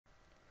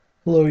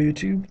Hello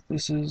YouTube,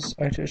 this is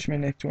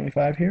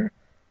ILSpy25 here.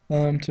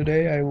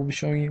 Today I will be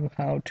showing you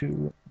how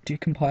to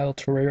decompile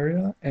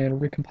Terraria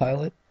and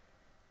recompile it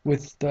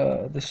with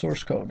the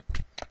source code.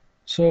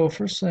 So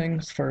first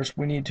things first,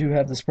 we need to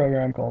have this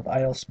program called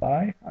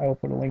ILSpy. I will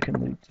put a link in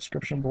the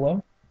description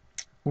below.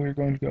 We're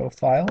going to go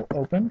File,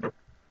 Open,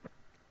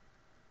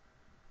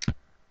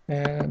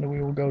 and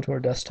we will go to our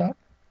desktop.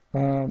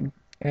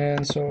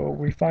 And so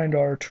we find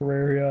our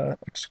Terraria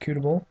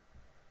executable.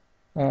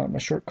 A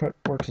shortcut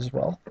works as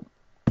well.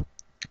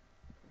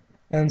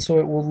 And so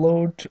it will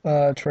load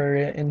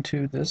Terraria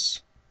into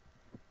this.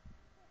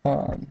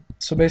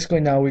 So basically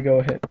now we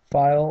go hit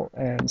File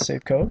and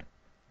Save Code.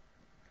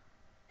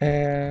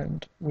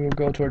 And we will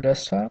go to our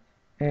desktop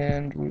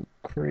and we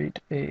create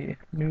a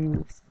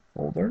new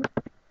folder.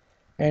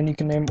 And you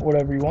can name it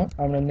whatever you want.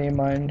 I'm going to name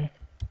mine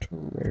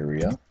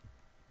Terraria.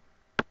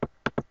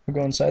 We'll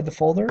go inside the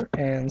folder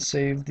and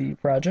save the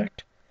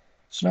project.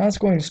 So now it's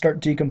going to start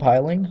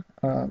decompiling.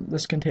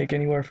 This can take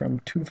anywhere from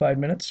 2 to 5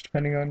 minutes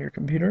depending on your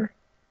computer.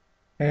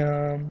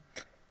 And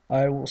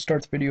I will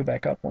start the video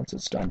back up once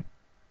it's done.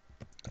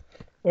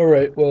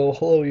 Alright, well,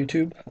 hello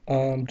YouTube.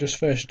 Just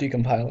finished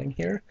decompiling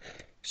here.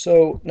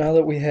 So now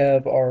that we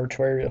have our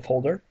Terraria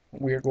folder,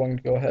 we are going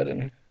to go ahead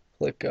and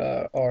click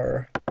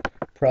our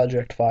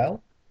project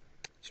file.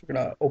 So we're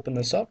going to open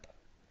this up.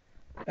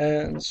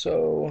 And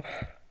so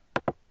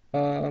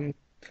we're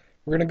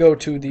going to go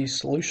to the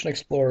Solution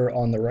Explorer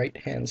on the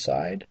right-hand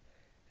side.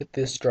 Hit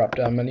this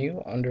drop-down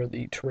menu under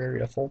the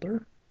Terraria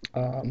folder.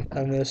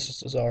 And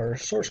this is our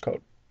source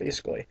code,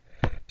 basically.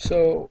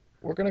 So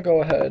we're going to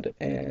go ahead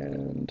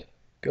and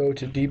go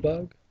to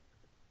debug,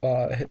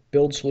 hit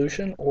build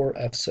solution or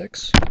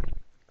F6.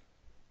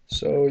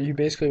 So you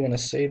basically want to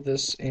save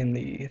this in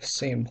the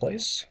same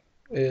place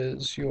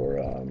as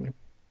your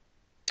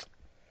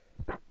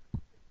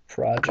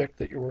project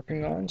that you're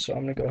working on. So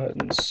I'm going to go ahead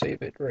and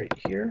save it right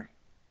here.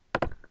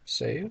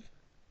 Save.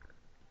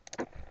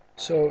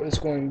 So it's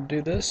going to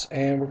do this,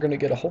 and we're going to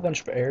get a whole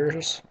bunch of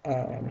errors.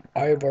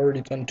 I have already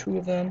done 2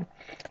 of them.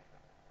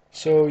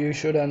 So you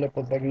should end up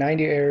with like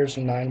 90 errors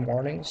and 9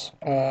 warnings.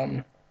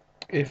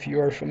 If you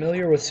are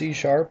familiar with C#,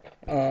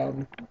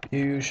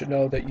 you should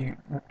know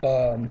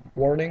that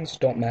warnings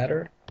don't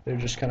matter. They're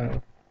just kind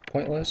of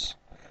pointless.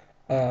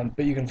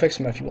 But you can fix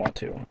them if you want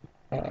to.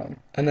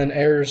 And then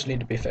errors need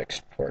to be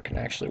fixed before it can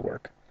actually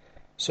work.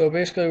 So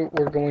basically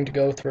we're going to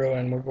go through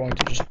and we're going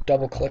to just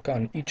double click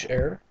on each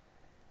error.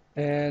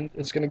 And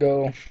it's going to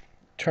go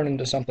turn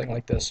into something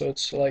like this. So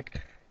it's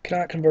like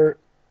cannot convert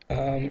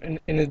an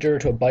integer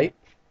to a byte.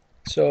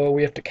 So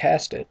we have to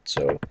cast it.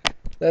 So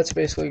that's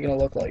basically going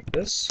to look like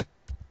this.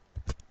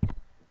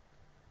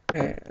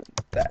 And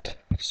that.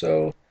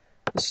 So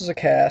this is a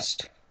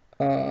cast.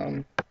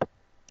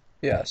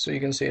 Yeah, so you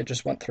can see it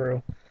just went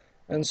through.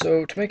 And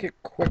so to make it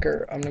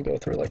quicker, I'm going to go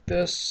through like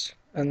this,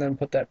 and then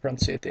put that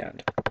parenthesis at the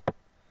end.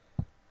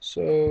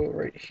 So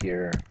right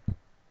here.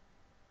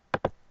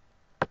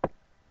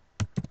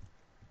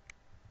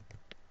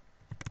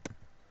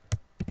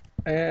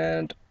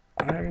 And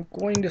I'm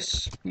going to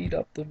speed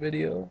up the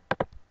video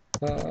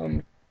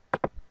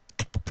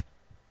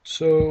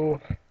so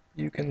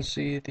you can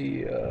see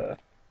the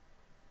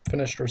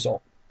finished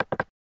result.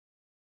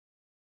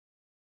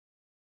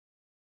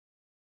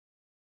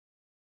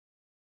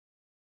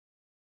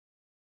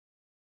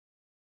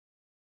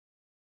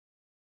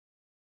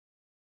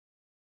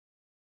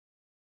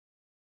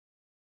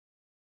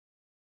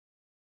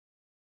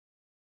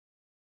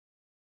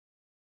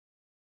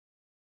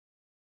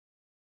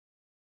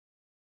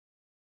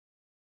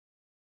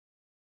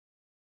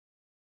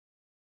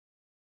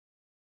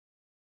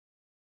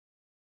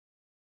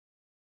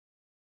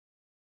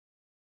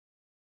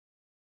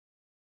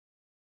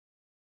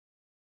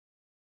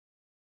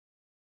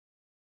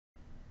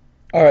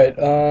 Alright,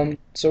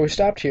 so we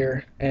stopped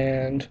here,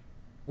 and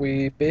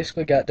we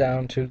basically got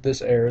down to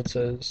this error. It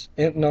says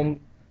int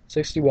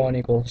num61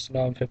 equals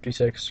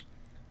num56,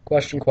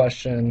 question,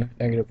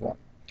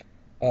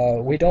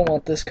 -1. We don't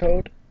want this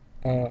code.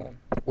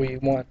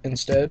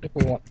 Instead,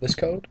 we want this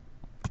code.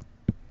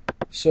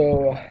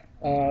 So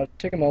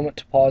take a moment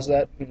to pause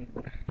that and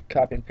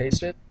copy and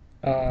paste it.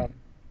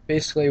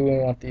 Basically, we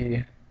want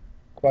the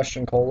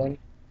question colon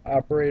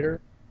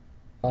operator,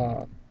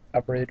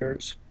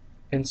 operators,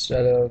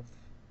 instead of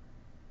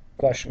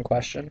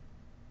question.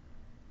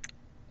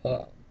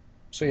 Uh,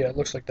 so yeah, it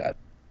looks like that.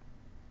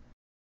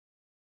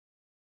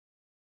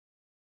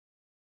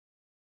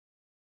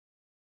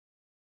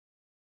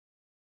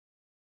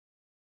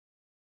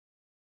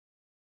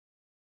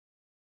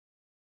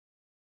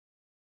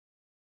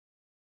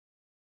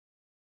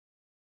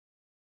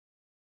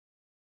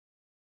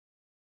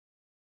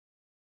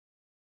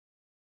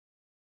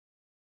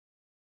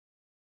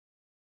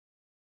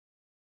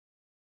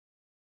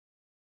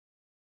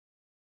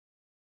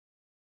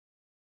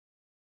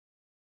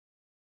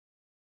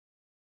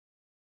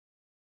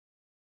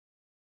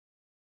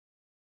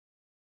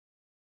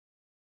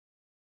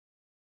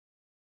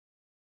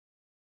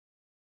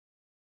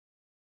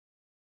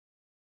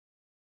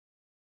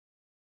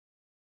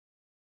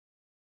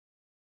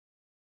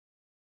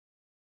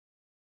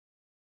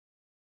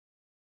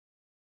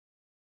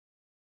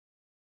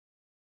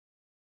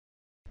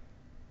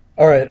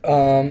 Alright,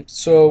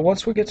 so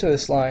once we get to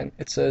this line,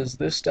 it says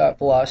this dot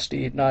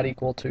velocity not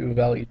equal to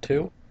value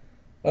 2.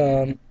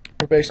 We're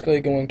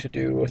basically going to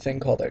do a thing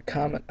called a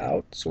comment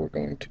out, so we're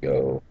going to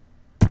go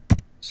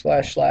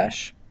slash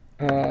slash,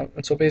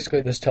 and so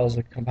basically this tells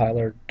the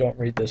compiler don't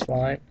read this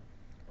line,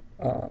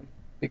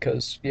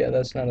 because yeah,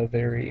 that's not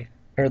a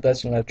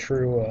that's not a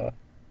true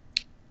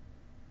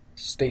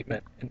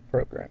statement in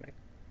programming.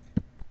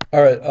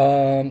 Alright,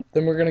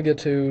 then we're gonna get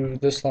to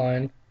this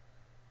line.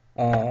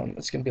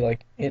 It's gonna be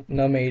like int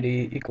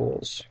num80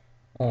 equals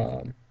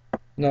um,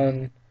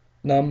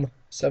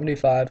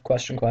 num75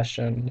 question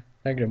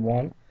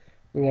 -1.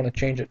 We want to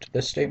change it to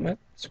this statement.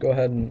 Let's go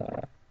ahead and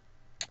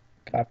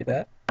copy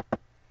that.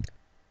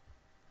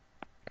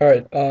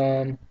 Alright,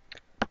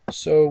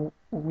 so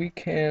we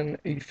can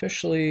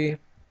officially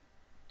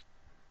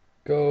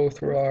go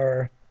through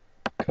our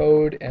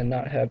code and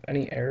not have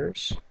any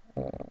errors.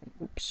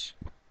 Oops,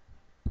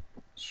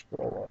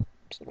 scroll up,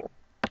 it's a little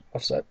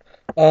offset.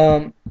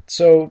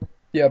 So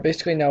yeah,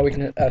 basically now we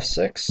can hit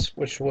F6,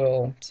 which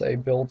will say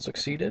build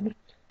succeeded.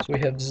 So we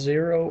have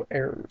 0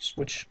 errors,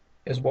 which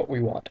is what we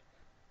want.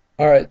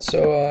 Alright,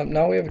 so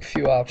now we have a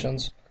few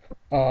options.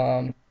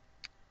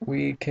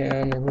 We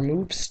can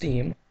remove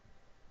Steam.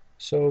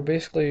 So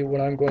basically what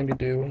I'm going to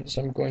do is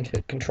I'm going to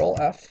hit Control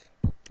F.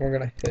 We're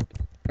going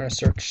to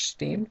search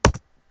Steam,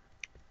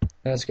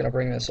 and it's going to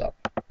bring this up.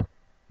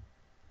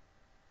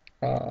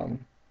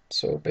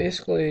 So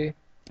basically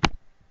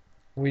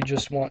we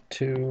just want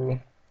to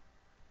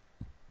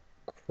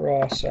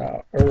cross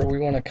out, or we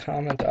want to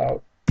comment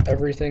out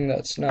everything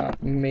that's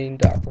not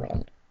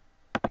main.run.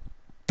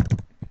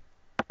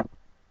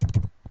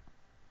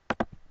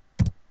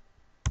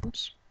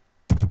 Oops.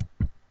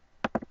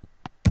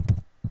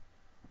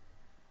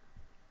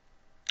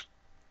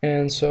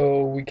 And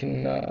so we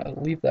can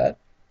leave that,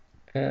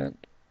 and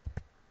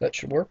that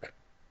should work.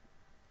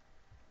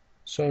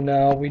 So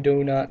now we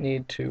do not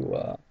need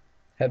to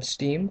have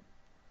Steam,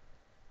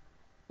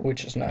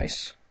 which is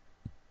nice.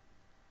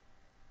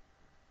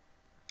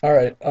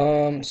 Alright,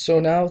 so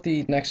now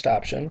the next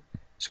option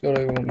is go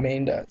to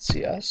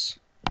main.cs,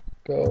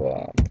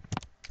 go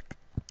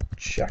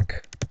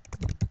check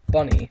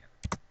bunny,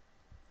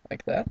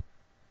 like that,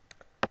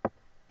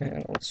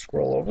 and let's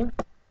scroll over.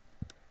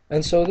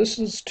 And so this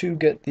is to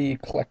get the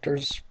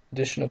collector's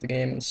edition of the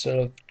game instead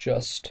of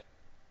just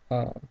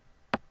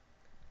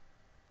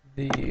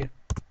the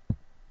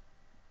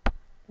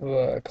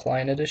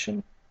client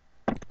edition.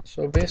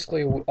 So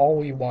basically all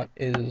we want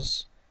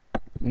is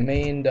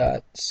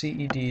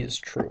main.ced is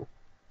true.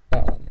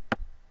 So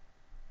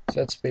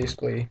that's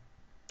basically,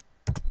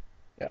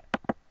 yeah.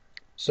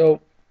 So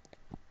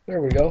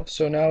there we go.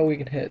 So now we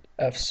can hit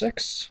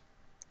F6,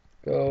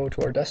 go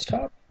to our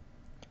desktop.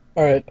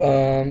 Alright,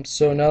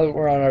 so now that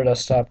we're on our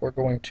desktop, we're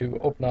going to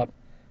open up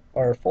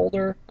our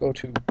folder, go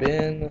to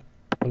bin,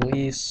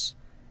 release,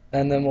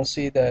 and then we'll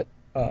see that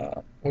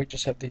we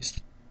just have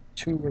these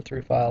 2 or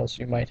 3 files.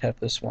 You might have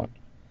this one.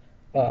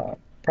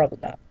 Probably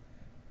not.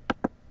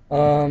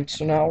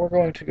 So now we're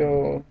going to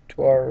go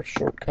to our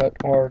shortcut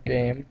or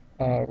game.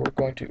 We're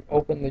going to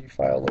open the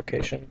file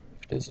location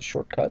if it is a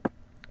shortcut.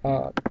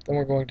 Then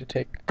we're going to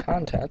take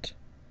content,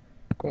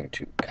 going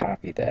to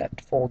copy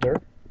that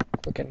folder,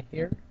 click in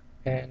here,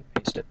 and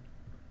paste it.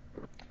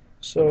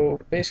 So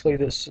basically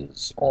this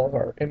is all of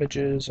our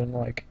images and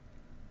like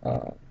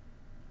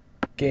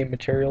game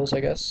materials, I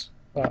guess,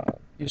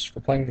 used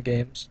for playing the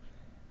games,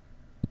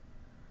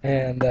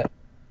 and that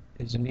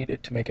is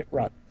needed to make it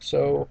run.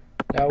 So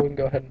now we can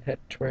go ahead and hit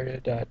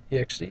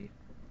Terraria.exe,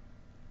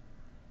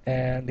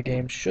 and the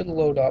game should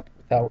load up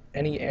without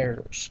any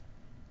errors.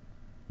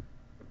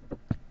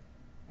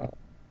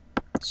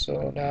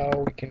 So now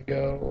we can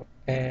go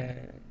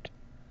and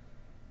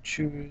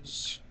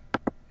choose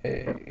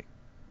a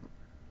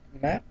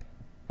map.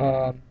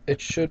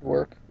 It should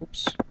work.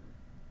 Oops.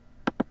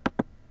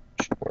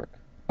 It should work.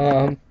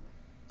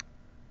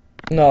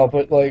 No,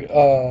 but like,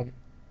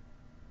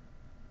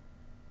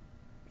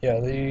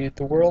 yeah,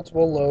 the worlds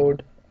will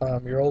load.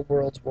 Your old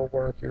worlds will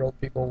work. Your old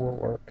people will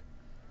work,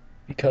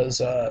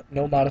 because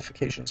no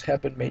modifications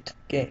have been made to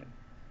the game.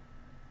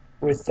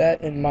 With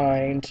that in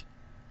mind,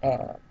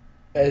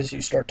 as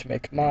you start to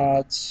make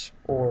mods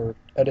or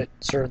edit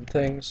certain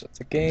things of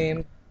the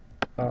game,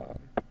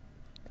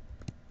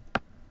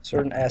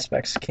 certain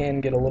aspects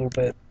can get a little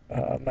bit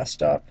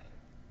messed up,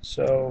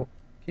 so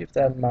keep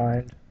that in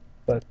mind.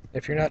 But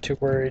if you're not too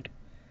worried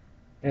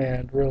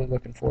and really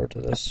looking forward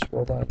to this,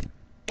 well then,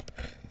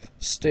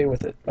 stay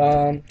with it.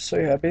 So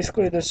yeah,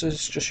 basically this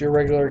is just your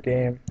regular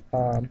game.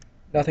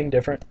 Nothing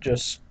different,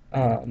 just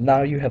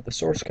now you have the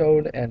source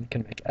code and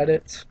can make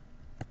edits.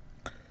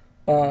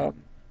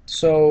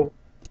 So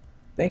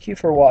thank you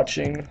for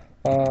watching.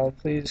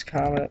 Please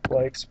comment,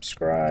 like,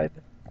 subscribe.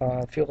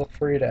 Feel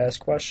free to ask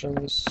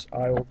questions.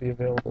 I will be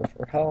available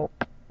for help.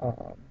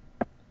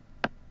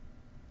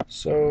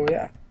 So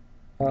yeah,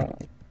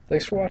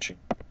 thanks for watching.